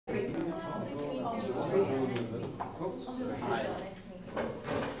Nice to meet you. I'll do the intro. Nice to meet you.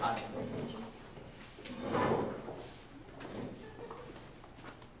 Hi. Nice to meet you.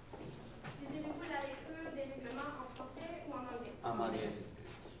 Désirez-vous la lecture des règlements en français ou en anglais? En anglais.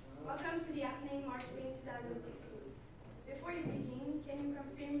 Welcome to the Acne Marketing 2016. Before you begin, can you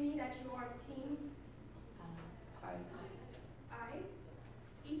confirm me that you are team Hi. I?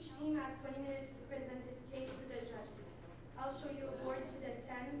 Each team has 20 minutes to present this case to the judges. I'll show you a board to the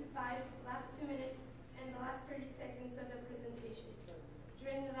 10, 5, last 2 minutes, and the last 30 seconds of the presentation.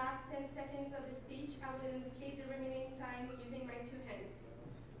 During the last 10 seconds of the speech, I will indicate the remaining time using my 2 hands.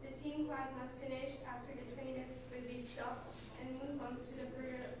 The team who has not finished after the 20 minutes will be stopped and move on to the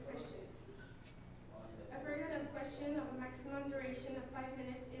period of questions. A period of question of a maximum duration of 5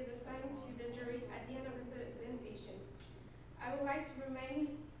 minutes is assigned to the jury at the end of the presentation. I would like to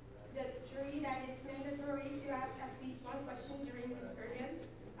remind the jury that it's mandatory to ask at least 1 question during this period.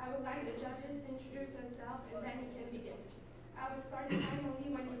 I would like the judges to introduce themselves and then you can begin. I will start the time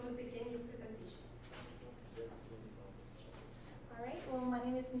only when you will begin your presentation. All right. Well, my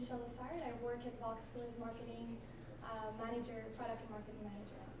name is Michelle Lassard. I work at Voxco as marketing manager, product and marketing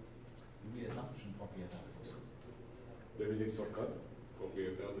manager. Louis Essence, je suis une propriétaire de Voxco. Dominique Sorcotte,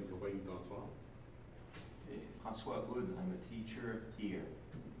 propriétaire d'une compagnie de transport. Okay. François Hood, I'm a teacher here.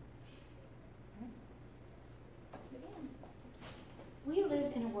 Let's begin. We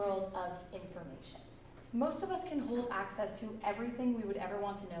live in a world of information. Most of us can hold access to everything we would ever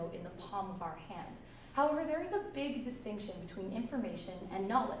want to know in the palm of our hand. However, there is a big distinction between information and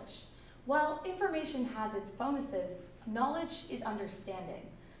knowledge. While information has its bonuses, knowledge is understanding.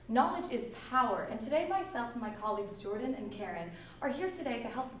 Knowledge is power, and today myself and my colleagues Jordan and Karen are here today to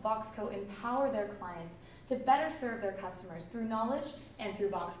help Voxco empower their clients to better serve their customers through knowledge and through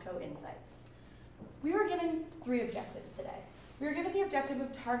Voxco Insights. We were given 3 objectives today. We were given the objective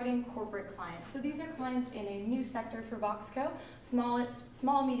of targeting corporate clients. So these are clients in a new sector for Voxco,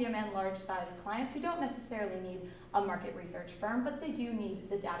 small, medium, and large-sized clients who don't necessarily need a market research firm, but they do need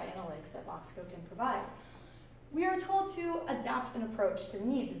the data analytics that Voxco can provide. We are told to adapt an approach to the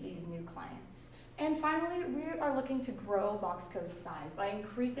needs of these new clients. And finally, we are looking to grow Voxco's size by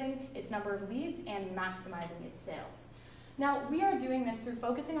increasing its number of leads and maximizing its sales. Now, we are doing this through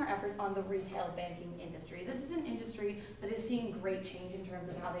focusing our efforts on the retail banking industry. This is an industry that is seeing great change in terms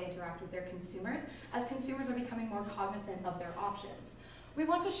of how they interact with their consumers, as consumers are becoming more cognizant of their options. We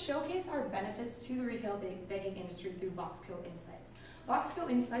want to showcase our benefits to the retail banking industry through Voxco Insights. Voxco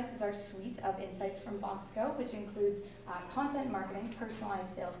Insights is our suite of insights from Voxco, which includes content marketing,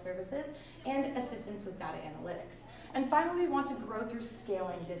 personalized sales services, and assistance with data analytics. And finally, we want to grow through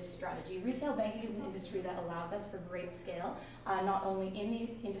scaling this strategy. Retail banking is an industry that allows us for great scale, not only in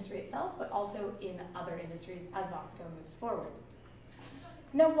the industry itself, but also in other industries as Voxco moves forward.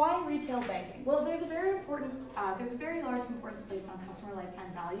 Now, why retail banking? Well, there's a very large importance placed on customer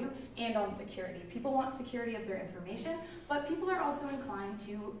lifetime value and on security. People want security of their information, but people are also inclined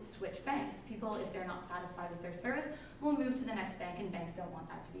to switch banks. People, if they're not satisfied with their service, will move to the next bank, and banks don't want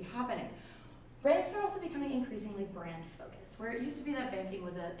that to be happening. Banks are also becoming increasingly brand focused. Where it used to be that banking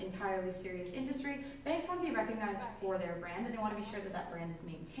was an entirely serious industry, banks want to be recognized for their brand, and they want to be sure that that brand is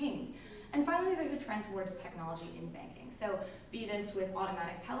maintained. And finally, there's a trend towards technology in banking. So be this with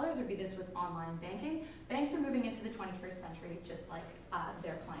automatic tellers or be this with online banking, banks are moving into the 21st century just like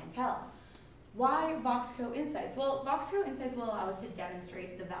their clientele. Why Voxco Insights? Well, Voxco Insights will allow us to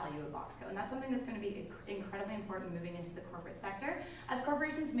demonstrate the value of Voxco, and that's something that's going to be incredibly important moving into the corporate sector, as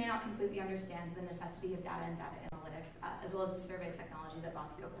corporations may not completely understand the necessity of data and data analytics, as well as the survey technology that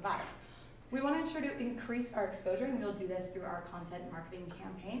Voxco provides. We want to ensure to increase our exposure, and we'll do this through our content marketing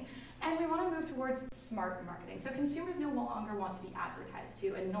campaign, and we want to move towards smart marketing. So consumers no longer want to be advertised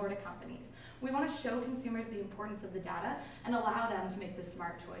to, and nor do companies. We want to show consumers the importance of the data and allow them to make the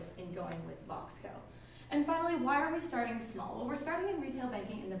smart choice in going with Voxco. And finally, why are we starting small? Well, we're starting in retail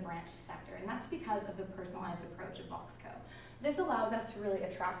banking in the branch sector, and that's because of the personalized approach of Voxco. This allows us to really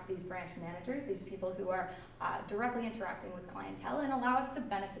attract these branch managers, these people who are directly interacting with clientele, and allow us to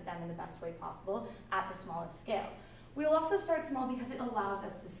benefit them in the best way possible at the smallest scale. We will also start small because it allows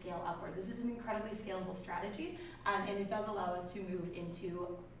us to scale upwards. This is an incredibly scalable strategy, and it does allow us to move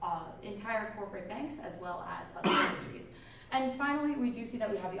into entire corporate banks as well as other industries. And finally, we do see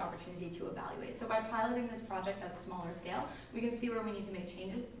that we have the opportunity to evaluate. So by piloting this project at a smaller scale, we can see where we need to make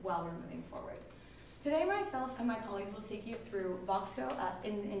changes while we're moving forward. Today, myself and my colleagues will take you through Voxco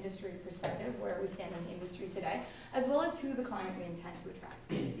in an industry perspective, where we stand in the industry today, as well as who the client we intend to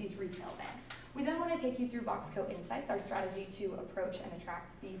attract is, these retail banks. We then want to take you through Voxco Insights, our strategy to approach and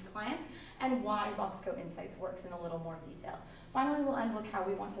attract these clients, and why Voxco Insights works in a little more detail. Finally, we'll end with how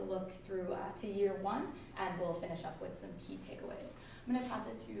we want to look through to year 1, and we'll finish up with some key takeaways. I'm going to pass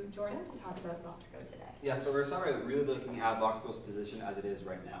it to Jordan to talk about Voxco today. Yeah, so we're starting by really looking at Voxco's position as it is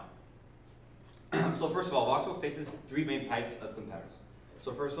right now. So first of all, Voxco faces 3 main types of competitors.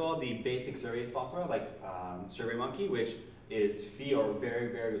 So first of all, the basic survey software like SurveyMonkey, which is fee or very,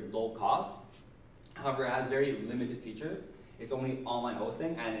 very low cost. However, it has very limited features. It's only online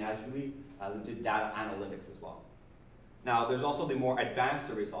hosting, and it has really limited data analytics as well. Now, there's also the more advanced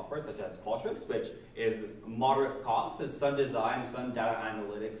survey software, such as Qualtrics, which is moderate cost, has some design and some data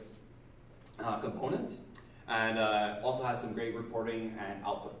analytics components, and also has some great reporting and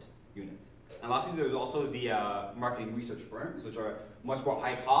output units. And lastly, there's also the marketing research firms, which are much more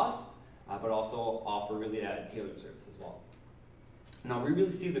high cost, but also offer really tailored service as well. Now, we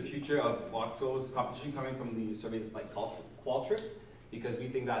really see the future of Voxco's competition coming from the surveys like Qualtrics, because we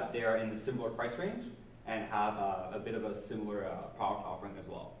think that they are in a similar price range and have a bit of a similar product offering as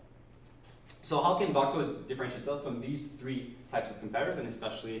well. So how can Voxco differentiate itself from these 3 types of competitors, and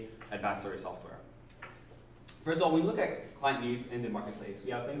especially advanced survey software? First of all, when we look at client needs in the marketplace,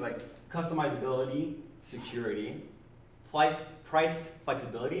 we have things like customizability, security, price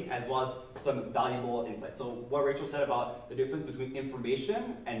flexibility, as well as some valuable insights. So what Rachel said about the difference between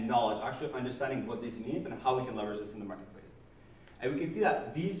information and knowledge, actually understanding what this means and how we can leverage this in the marketplace. And we can see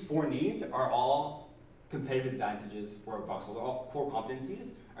that these 4 needs are all competitive advantages for Voxco. They're all core competencies,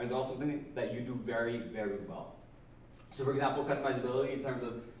 and they're all something that you do very, very well. So for example, customizability in terms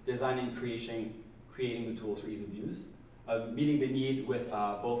of designing and creating the tools for ease of use, meeting the need with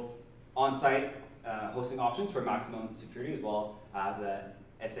both on-site hosting options for maximum security, as well as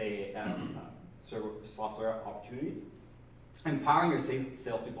SaaS server software opportunities, empowering your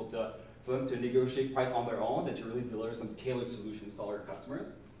salespeople for them to negotiate price on their own and to really deliver some tailored solutions to all your customers.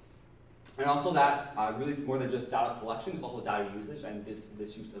 And also that really it's more than just data collection, it's also data usage and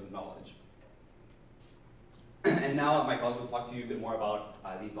this use of knowledge. And now my colleagues will talk to you a bit more about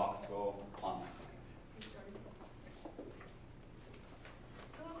the Voxco online client.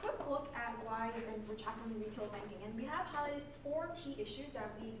 So a quick look at why we're tackling retail banking, and we have highlighted 4 key issues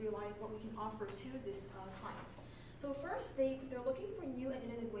that we've realized what we can offer to this client. So first, they're looking for new and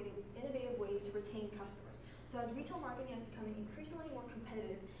innovative ways to retain customers. So as retail marketing is becoming increasingly more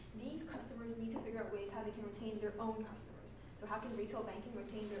competitive, these customers need to figure out ways how they can retain their own customers. So how can retail banking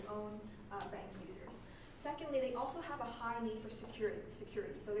retain their own bank users? Secondly, they also have a high need for security.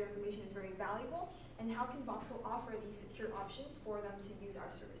 So their information is very valuable, and how can Voxco offer these secure options for them to use our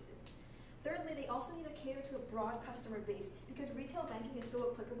services? Thirdly, they also need to cater to a broad customer base. Because retail banking is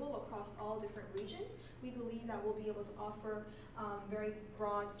so applicable across all different regions, we believe that we'll be able to offer very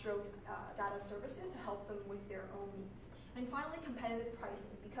broad stroke data services to help them with their own needs. And finally, competitive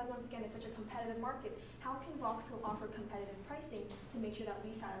pricing. Because once again, it's such a competitive market, how can Voxco offer competitive pricing to make sure that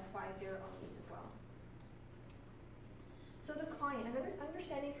we satisfy their own needs as well? So the client, and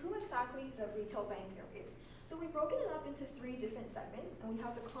understanding who exactly the retail banker is. So we've broken it up into 3 different segments, and we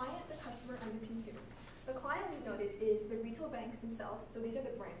have the client, the customer, and the consumer. The client we've noted is the retail banks themselves, so these are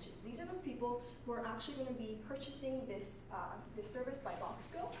the branches. These are the people who are actually going to be purchasing this service by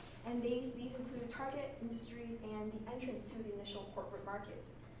Voxco, and these include target industries and the entrance to the initial corporate market.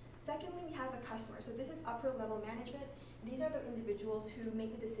 Secondly, we have the customer. So this is upper level management. These are the individuals who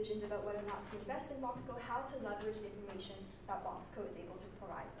make the decisions about whether or not to invest in Voxco, how to leverage the information that Voxco is able to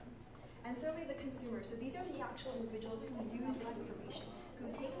provide them. And thirdly, the consumer. So these are the actual individuals who use this information, who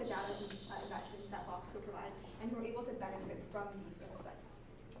take the data investments that Voxco provides, and who are able to benefit from these insights.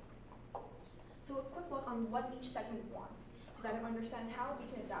 So a quick look on what each segment wants to better understand how we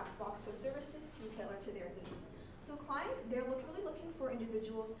can adapt Voxco services to tailor to their needs. So client, they're really looking for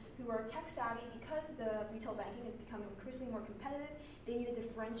individuals who are tech savvy. Because the retail banking is becoming increasingly more competitive, they need to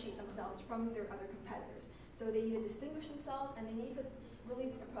differentiate themselves from their other competitors. So they need to distinguish themselves, and they need to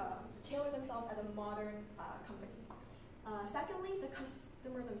really tailor themselves as a modern company. Secondly, the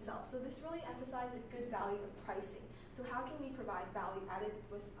customer themselves. So this really emphasized the good value of pricing. So how can we provide value added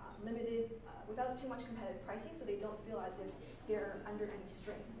with without too much competitive pricing, so they don't feel as if they're under any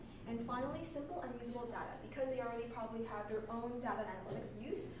strain. And finally, simple and usable data. Because they already probably have their own data analytics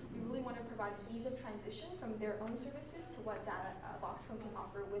use, we really want to provide ease of transition from their own services to what data Voxco can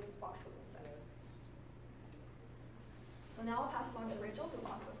offer with Voxco Insights. So now I'll pass it on to Rachel to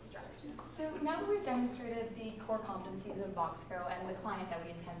talk about the strategy. So now that we've demonstrated the core competencies of Voxco and the client that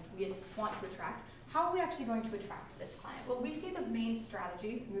we want to attract, how are we actually going to attract this client? Well, we see the main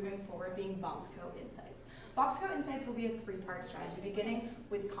strategy moving forward being Voxco Insights. Voxco Insights will be a 3-part strategy, beginning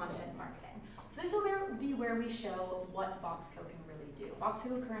with content marketing. So this will be where we show what Voxco can really do.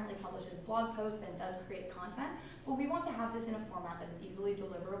 Voxco currently publishes blog posts and does create content, but we want to have this in a format that is easily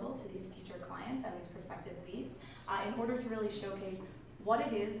deliverable to these future clients and these prospective leads in order to really showcase what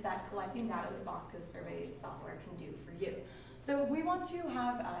it is that collecting data with Voxco's survey software can do for you. So we want to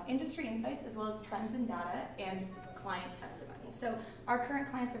have industry insights as well as trends in data and client testimony. So our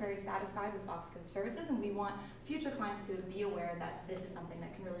current clients are very satisfied with Voxco's services, and we want future clients to be aware that this is something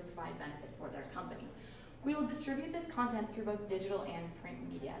that can really provide benefit for their company. We will distribute this content through both digital and print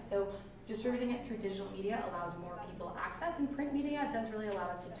media. So distributing it through digital media allows more people access, and print media does really allow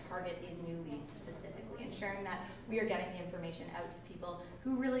us to target these new leads specifically, ensuring that we are getting the information out to people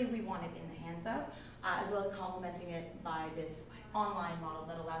who really we want it in the hands of, as well as complementing it by this online model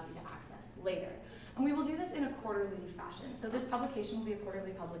that allows you to access later. And we will do this in a quarterly fashion. So this publication will be a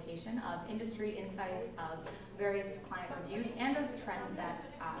quarterly publication of industry insights, of various client reviews, and of trends that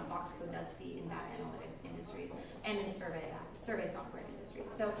Voxco does see in data analytics industries and in survey software industries.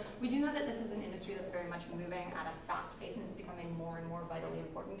 So we do know that this is an industry that's very much moving at a fast pace, and it's becoming more and more vitally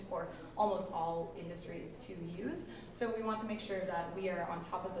important for almost all industries to use. So we want to make sure that we are on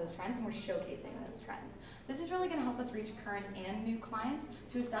top of those trends and we're showcasing those trends. This is really going to help us reach current and new clients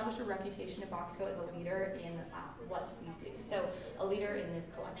to establish a reputation of Voxco as a leader in what we do. So a leader in this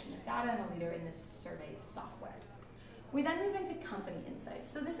collection of data and a leader in this survey software. We then move into company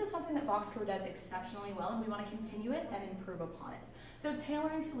insights. So this is something that Voxco does exceptionally well, and we want to continue it and improve upon it. So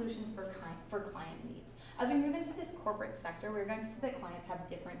tailoring solutions for client needs. As we move into this corporate sector, we're going to see that clients have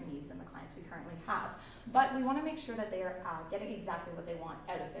different needs than the clients we currently have. But we want to make sure that they are getting exactly what they want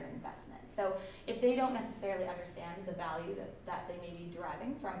out of their investment. So if they don't necessarily understand the value that they may be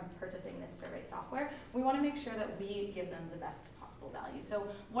deriving from purchasing this survey software, we want to make sure that we give them the best possible value. So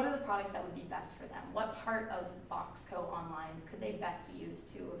what are the products that would be best for them? What part of Voxco Online could they best use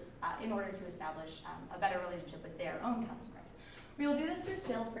in order to establish a better relationship with their own customers? We will do this through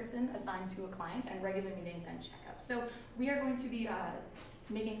salesperson assigned to a client and regular meetings and checkups. So we are going to be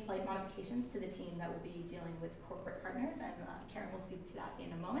making slight modifications to the team that will be dealing with corporate partners, and Karen will speak to that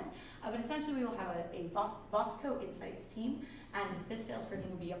in a moment. But essentially we will have a Voxco Insights team, and this salesperson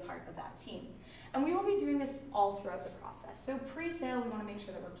will be a part of that team. And we will be doing this all throughout the process. So pre-sale, we want to make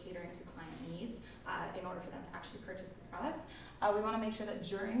sure that we're catering to client needs in order for them to actually purchase the product. We want to make sure that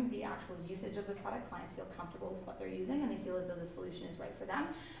during the actual usage of the product, clients feel comfortable with what they're using and they feel as though the solution is right for them.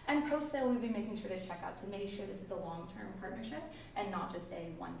 And post-sale, we'll be making sure to check out to make sure this is a long-term partnership and not just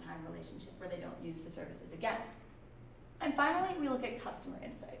a one-time relationship where they don't use the services again. And finally, we look at customer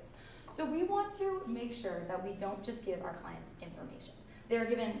insights. So we want to make sure that we don't just give our clients information. They are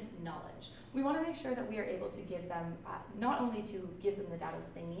given knowledge. We want to make sure that we are able to give them, not only to give them the data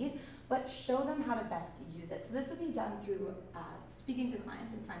that they need, but show them how to best use it. So this would be done through speaking to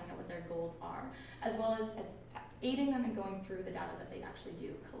clients and finding out what their goals are, as well as aiding them in going through the data that they actually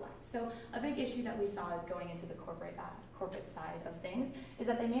do collect. So a big issue that we saw going into the corporate side of things is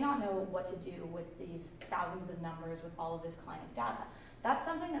that they may not know what to do with these thousands of numbers with all of this client data. That's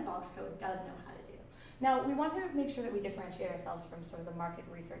something that Voxco does know how to do. Now, we want to make sure that we differentiate ourselves from sort of the market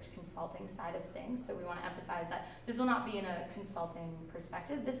research consulting side of things. So we want to emphasize that this will not be in a consulting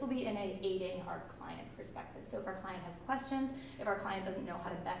perspective. This will be in a aiding our client perspective. So if our client has questions, if our client doesn't know how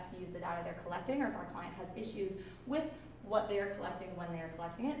to best use the data they're collecting, or if our client has issues with what they are collecting when they are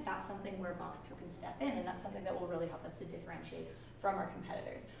collecting it, that's something where Voxco can step in, and that's something that will really help us to differentiate from our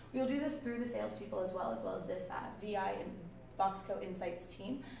competitors. We will do this through the salespeople as well as this VI and Voxco Insights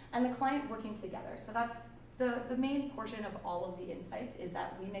team, and the client working together. So that's the main portion of all of the insights, is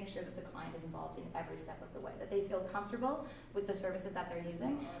that we make sure that the client is involved in every step of the way, that they feel comfortable with the services that they're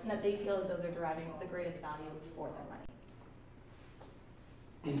using, and that they feel as though they're deriving the greatest value for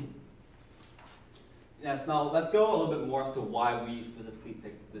their money. Yes, now let's go a little bit more as to why we specifically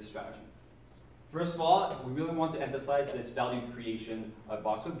picked this strategy. First of all, we really want to emphasize this value creation of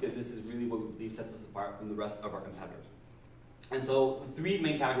Voxco, because this is really what we believe sets us apart from the rest of our competitors. And so the three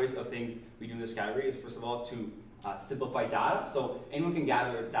main categories of things we do in this category is, first of all, to simplify data. So anyone can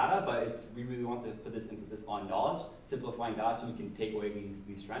gather data, but we really want to put this emphasis on knowledge, simplifying data so we can take away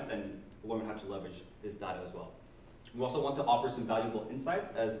these trends and learn how to leverage this data as well. We also want to offer some valuable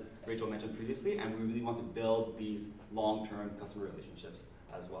insights, as Rachel mentioned previously, and we really want to build these long-term customer relationships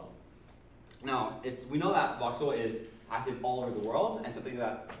as well. Now, we know that Voxco is active all over the world, and something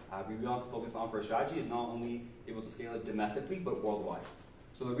that we really want to focus on for our strategy is not only able to scale it domestically, but worldwide.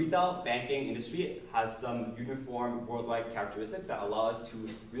 So the retail banking industry has some uniform worldwide characteristics that allow us to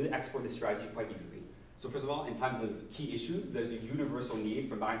really export this strategy quite easily. So first of all, in times of key issues, there's a universal need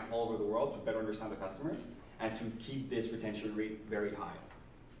for banks all over the world to better understand the customers and to keep this retention rate very high.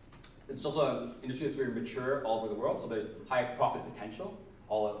 It's also an industry that's very mature all over the world, so there's high profit potential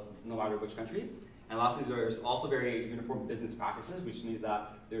no matter which country. And lastly, there's also very uniform business practices, which means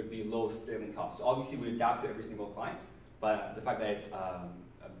that there would be low scaling costs. So obviously we adapt to every single client, but the fact that it's an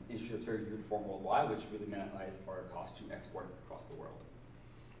industry that's very uniform worldwide, which really minimizes our cost to export across the world.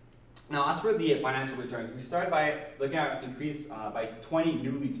 Now, as for the financial returns, we started by looking at increase by 20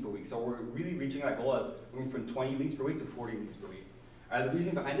 new leads per week. So we're really reaching that goal of moving from 20 leads per week to 40 leads per week. The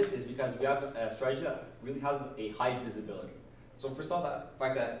reason behind this is because we have a strategy that really has a high visibility. So first of all, the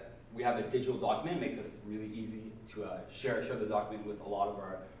fact that we have a digital document makes us really easy to share the document with a lot of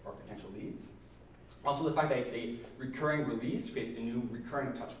our potential leads. Also, the fact that it's a recurring release creates a new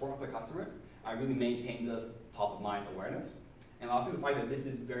recurring touch point with our customers and really maintains us top of mind awareness. And lastly, the fact that this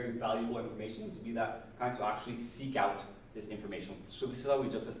is very valuable information to be that clients will actually seek out this information. So this is how we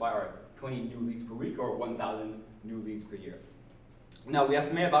justify our 20 new leads per week or 1,000 new leads per year. Now, we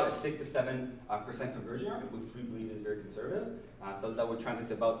estimate about a 6 to 7% conversion rate, which we believe is very conservative. So that would translate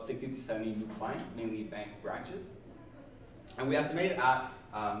to about 60 to 70 new clients, mainly bank branches. And we estimate it at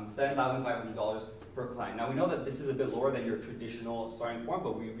 $7,500 per client. Now, we know that this is a bit lower than your traditional starting point,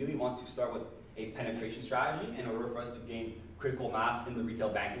 but we really want to start with a penetration strategy in order for us to gain critical mass in the retail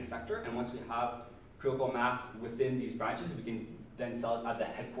banking sector. And once we have critical mass within these branches, we can then sell it at the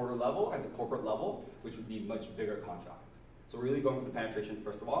headquarter level, at the corporate level, which would be much bigger contracts. So we're really going for the penetration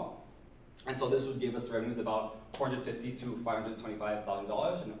first of all. And so this would give us revenues about $450,000 to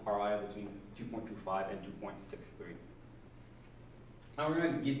 $525,000 and an ROI between 2.25 and 2.63. Now we're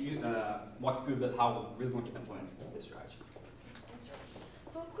going to walk you through how we're really going to implement this strategy.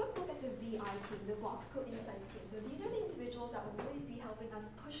 So a quick look at the VI team, the Voxco Insights team. So these are the individuals that will really be helping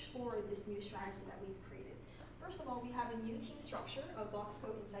us push forward this new strategy that we've created. First of all, we have a new team structure, a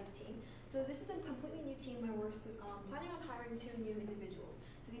Voxco Insights team. So this is a completely new team where we're planning on hiring 2 new individuals.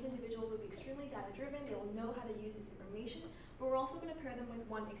 So these individuals will be extremely data-driven, they will know how to use this information, but we're also going to pair them with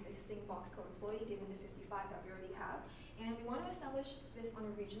one existing Voxco employee, given the 55 that we already have. And we want to establish this on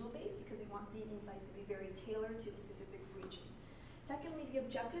a regional base because we want the insights to be very tailored to the specific region. Secondly, the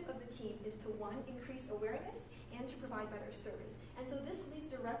objective of the team is to, 1, increase awareness and to provide better service. And so this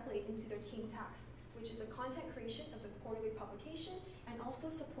leads directly into their team tasks, which is the content creation of the quarterly publication and also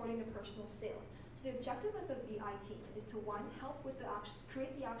supporting the personal sales. So the objective of the VI team is to, 1, help with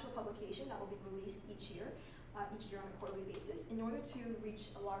create the actual publication that will be released each year on a quarterly basis in order to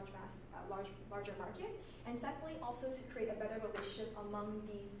reach a larger market. And secondly, also to create a better relationship among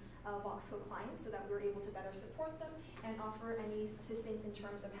these Voxco clients so that we're able to better support them and offer any assistance in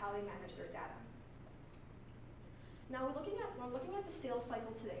terms of how they manage their data. Now we're looking at the sales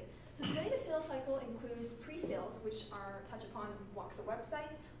cycle today. So today the sales cycle includes pre-sales, which touch upon Voxco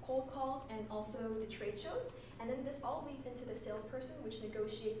websites, cold calls, and also the trade shows. And then this all leads into the salesperson, which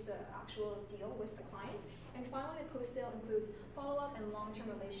negotiates the actual deal with the client. And finally, the post-sale includes follow-up and long-term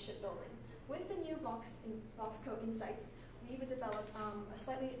relationship building. With the new Voxco Insights, we've developed a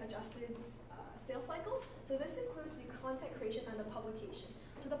slightly adjusted sales cycle. So this includes the content creation and the publication.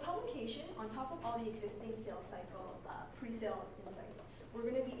 So the publication, on top of all the existing sales cycle pre-sale insights, we're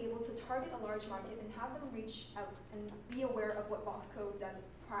going to be able to target a large market and have them reach out and be aware of what Voxco does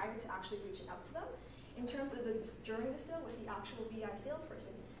prior to actually reaching out to them. In terms of during the sale with the actual VI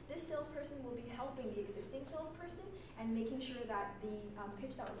salesperson, this salesperson will be helping the existing salesperson and making sure that the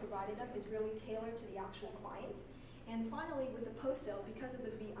pitch that we're providing them is really tailored to the actual client. And finally, with the post-sale, because of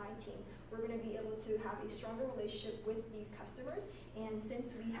the VI team, we're going to be able to have a stronger relationship with these customers. And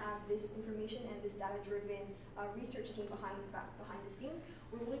since we have this information and this data-driven research team behind the scenes,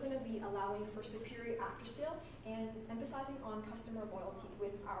 we're really going to be allowing for superior after-sale and emphasizing on customer loyalty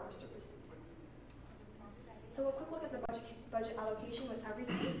with our services. So a quick look at the budget allocation with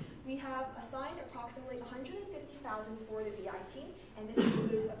everything. We have assigned approximately $150,000 for the VI team, and this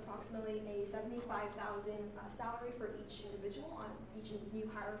includes approximately a $75,000 salary for each individual on each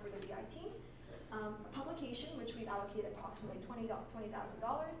new hire for the VI team. A publication, which we've allocated approximately $20,000.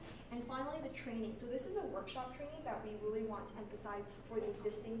 And finally, the training. So this is a workshop training that we really want to emphasize for the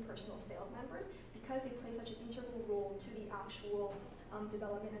existing personal sales members because they play such an integral role to the actual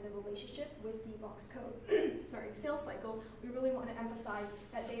development and the relationship with the Voxco sales cycle. We really want to emphasize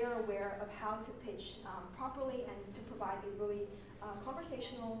that they are aware of how to pitch properly and to provide a really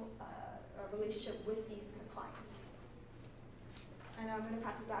conversational relationship with these clients. And I'm going to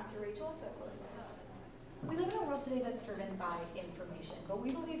pass it back to Rachel to close it out. We live in a world today that's driven by information, but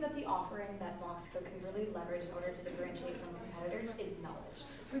we believe that the offering that Voxco can really leverage in order to differentiate from competitors is knowledge.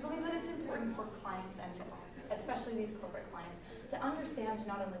 We believe that it's important for clients, and especially these corporate clients, to understand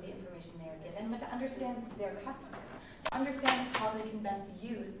not only the information they are given, but to understand their customers, to understand how they can best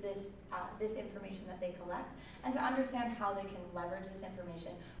use this information that they collect, and to understand how they can leverage this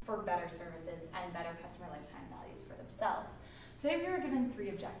information for better services and better customer lifetime values for themselves. Today we were given 3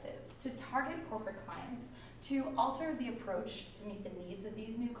 objectives: to target corporate clients, to alter the approach to meet the needs of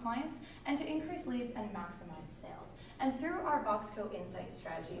these new clients, and to increase leads and maximize sales. And through our Voxco Insights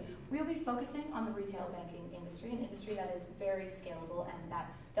strategy, we will be focusing on the retail banking industry, an industry that is very scalable and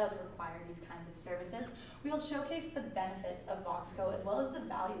that does require these kinds of services. We will showcase the benefits of Voxco as well as the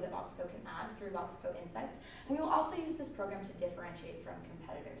value that Voxco can add through Voxco Insights. And we will also use this program to differentiate from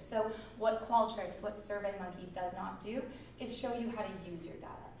competitors. So what Qualtrics, what SurveyMonkey does not do is show you how to use your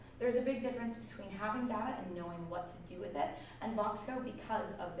data. There's a big difference between having data and knowing what to do with it, and Voxco,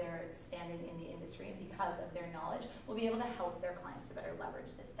 because of their standing in the industry and because of their knowledge, will be able to help their clients to better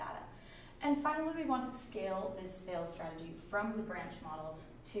leverage this data. And finally, we want to scale this sales strategy from the branch model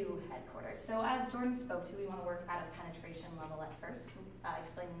to headquarters. So as Jordan spoke to, we want to work at a penetration level at first,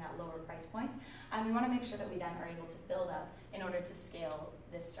 explaining that lower price point, and we want to make sure that we then are able to build up in order to scale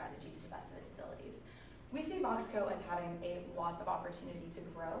this strategy to the best of its abilities. We see Voxco as having a lot of opportunity to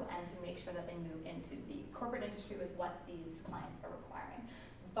grow and to make sure that they move into the corporate industry with what these clients are requiring.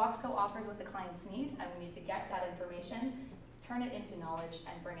 Voxco offers what the clients need, and we need to get that information, turn it into knowledge,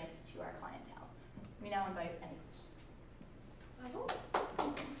 and bring it to our clientele. We now invite any questions.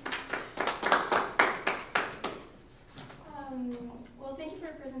 Well, thank you for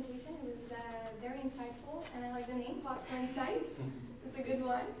your presentation. It was very insightful, and I like the name, Voxco Insights. It's a good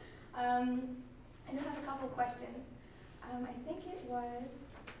one. I do have a couple of questions. I think it was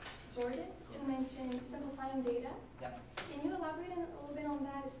Jordan who mentioned simplifying data. Yeah. Can you elaborate a little bit on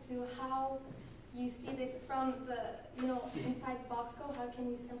that as to how you see this from the, inside Voxco? How can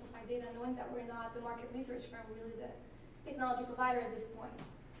you simplify data, knowing that we're not the market research firm, really the technology provider at this point?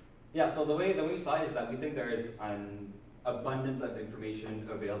 Yeah, so the way we saw it is that we think there is an abundance of information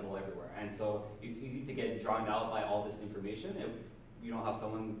available everywhere. And so it's easy to get drowned out by all this information if you don't have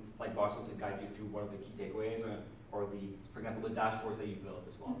someone like Voxco to guide you through what are the key takeaways or for example, the dashboards that you build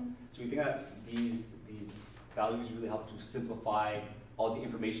as well. Mm-hmm. So we think that these values really help to simplify all the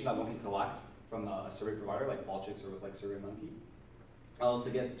information that one can collect from a survey provider like Qualtrics or like SurveyMonkey. Allows us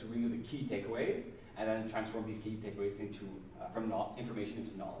to get to really the key takeaways and then transform these key takeaways into information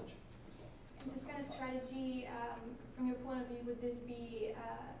into knowledge as well. And this kind of strategy, from your point of view, would this be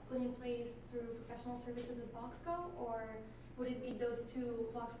put in place through professional services at Voxco, or would it be those 2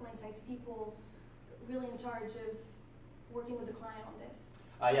 Voxco Insights people really in charge of working with the client on this?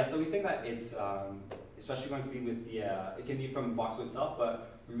 Yeah, so we think that it's especially going to be with the, it can be from Voxco itself,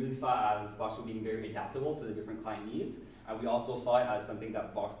 but we really saw it as Voxco being very adaptable to the different client needs, and we also saw it as something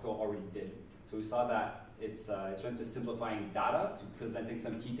that Voxco already did. So we saw that it's trying to simplifying data to presenting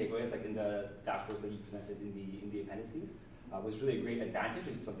some key takeaways, like in the dashboards that you presented in the appendices, was really a great advantage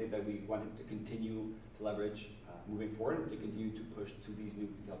and something that we wanted to continue to leverage moving forward and to continue to push to these new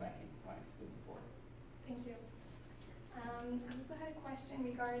retail banking clients moving forward. Thank you. I also had a question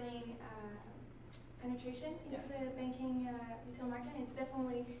regarding penetration into the banking retail market. It's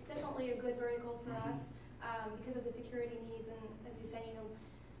definitely a good vertical for us because of the security needs, and as you said,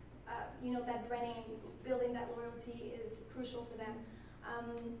 that branding and building that loyalty is crucial for them.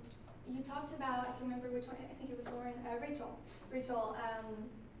 You talked about, I can't remember which one, I think it was Lauren, Rachel,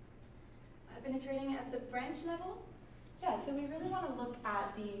 penetrating at the branch level. Yeah, so we really want to look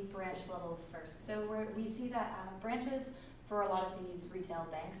at the branch level first. So we see that branches for a lot of these retail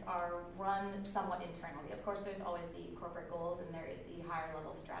banks are run somewhat internally. Of course, there's always the corporate goals and there is the higher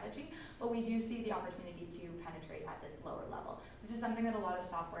level strategy, but we do see the opportunity to penetrate at this lower level. This is something that a lot of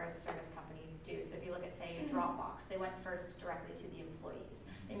software as a service companies do. So if you look at, say, Dropbox, they went first directly to the employees.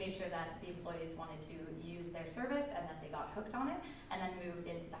 They made sure that the employees wanted to use their service and that they got hooked on it, and then moved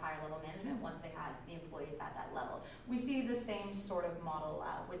into the higher level management once they had the employees at that level. We see the same sort of model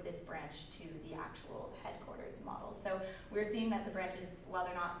with this branch to the actual headquarters model. So we're seeing that the branches, while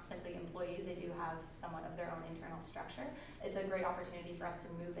they're not simply employees, they do have somewhat of their own internal structure. It's a great opportunity for us to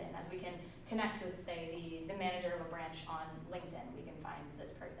move in, as we can connect with, say, the manager of a branch on LinkedIn. We can find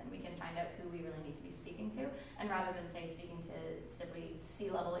this person. We can find out who we really need to be speaking to, and rather than, say, speaking to simply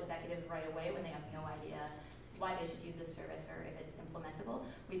C-level executives right away when they have no idea why they should use this service or if it's implementable,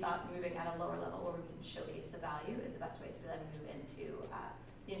 we thought moving at a lower level where we can showcase the value is the best way to then move into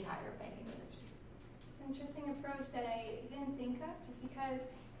the entire banking industry. It's an interesting approach that I didn't think of, just because,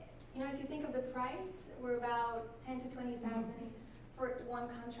 if you think of the price, we're about 10 to 20,000 for one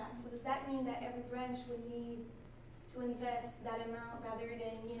contract. So does that mean that every branch would need to invest that amount rather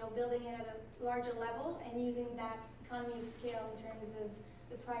than, building it at a larger level and using that economy of scale in terms of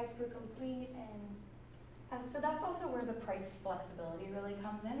the price per complete? And So that's also where the price flexibility really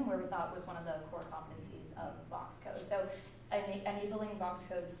comes in, where we thought was one of the core competencies of Voxco. So enabling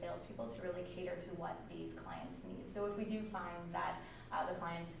Voxco's salespeople to really cater to what these clients need. So if we do find that the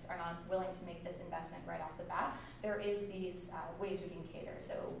clients are not willing to make this investment right off the bat, there is these ways we can cater.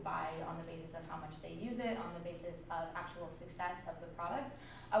 So on the basis of how much they use it, on the basis of actual success of the product.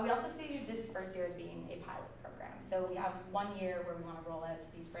 We also see this first year as being a pilot program. So we have 1 year where we want to roll out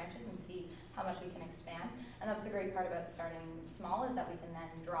to these branches and see how much we can expand. And that's the great part about starting small, is that we can then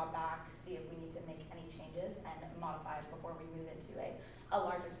draw back, see if we need to make any changes and modify before we move into a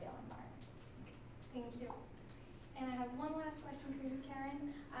larger scale environment. Thank you. And I have one last question for you,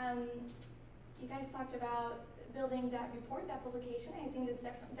 Karen. You guys talked about building that report, that publication. I think that's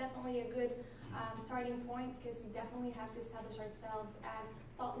definitely a good starting point, because we definitely have to establish ourselves as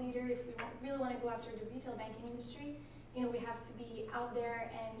thought leader if we really want to go after the retail banking industry. You know, we have to be out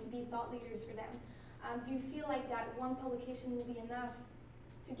there and be thought leaders for them. Do you feel like that one publication will be enough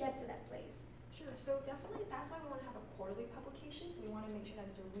to get to that place? Sure, so definitely that's why we want to have a quarterly publication. So we want to make sure that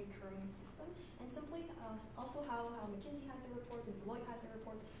it's a recurring system. And simply, also how McKinsey has their reports and Deloitte has their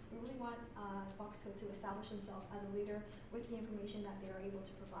reports, we really want Voxco to establish themselves as a leader with the information that they are able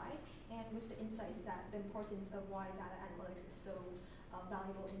to provide, and with the insights that the importance of why data analytics is so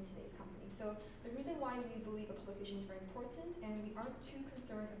valuable in today's company. So the reason why we believe a publication is very important, and we aren't too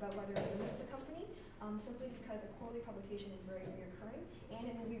concerned about whether it limits the company, simply because a quarterly publication is very recurring, and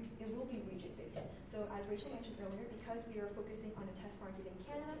it will be region-based. So as Rachel mentioned earlier, because we are focusing on a test market in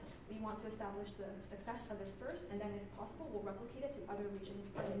Canada, we want to establish the success of this first, and then if possible, we'll replicate it to other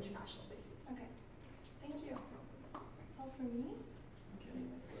regions on an international basis. Okay, thank you. That's all for me. Okay.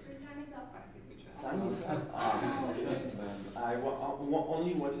 Your time is up. I think we just. Time is up. I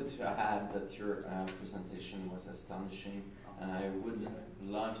only wanted to add that your presentation was astonishing, and I would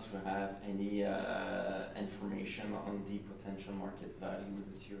love to have any information on the potential market value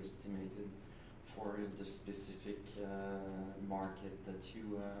that you estimated for the specific market that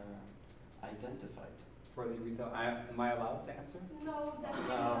you identified. For the retail, am I allowed to answer? No, that time is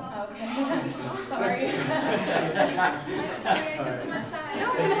No. up. Okay. Sorry. I'm sorry, I took too much time.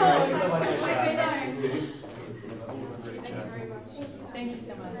 Thank you so much. My goodness. Thank you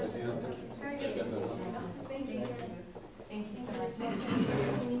so much. Very good. Thank you. Thank you so much. Nice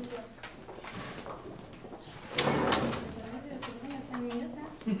to meet you.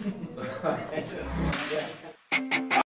 Yeah.